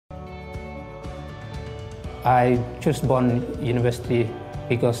I chose Bond University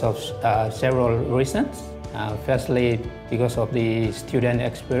because of several reasons. Firstly, because of the student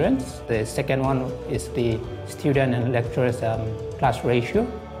experience. The second one is the student and lecturers class ratio,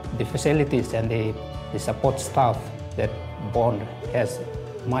 the facilities and the support staff that Bond has.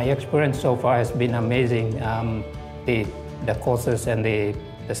 My experience so far has been amazing. The courses and the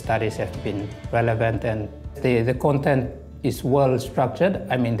studies have been relevant, and the content is well structured.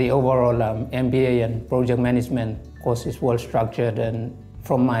 I mean, the overall MBA and Project Management course is well structured, and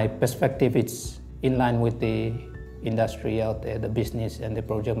from my perspective, it's in line with the industry out there, the business and the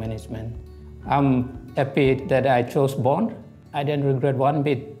project management. I'm happy that I chose Bond. I didn't regret one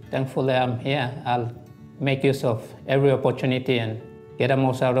bit. Thankfully, I'm here. I'll make use of every opportunity and get the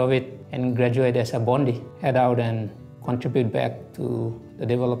most out of it and graduate as a Bondie, head out and contribute back to the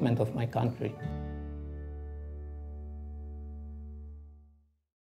development of my country.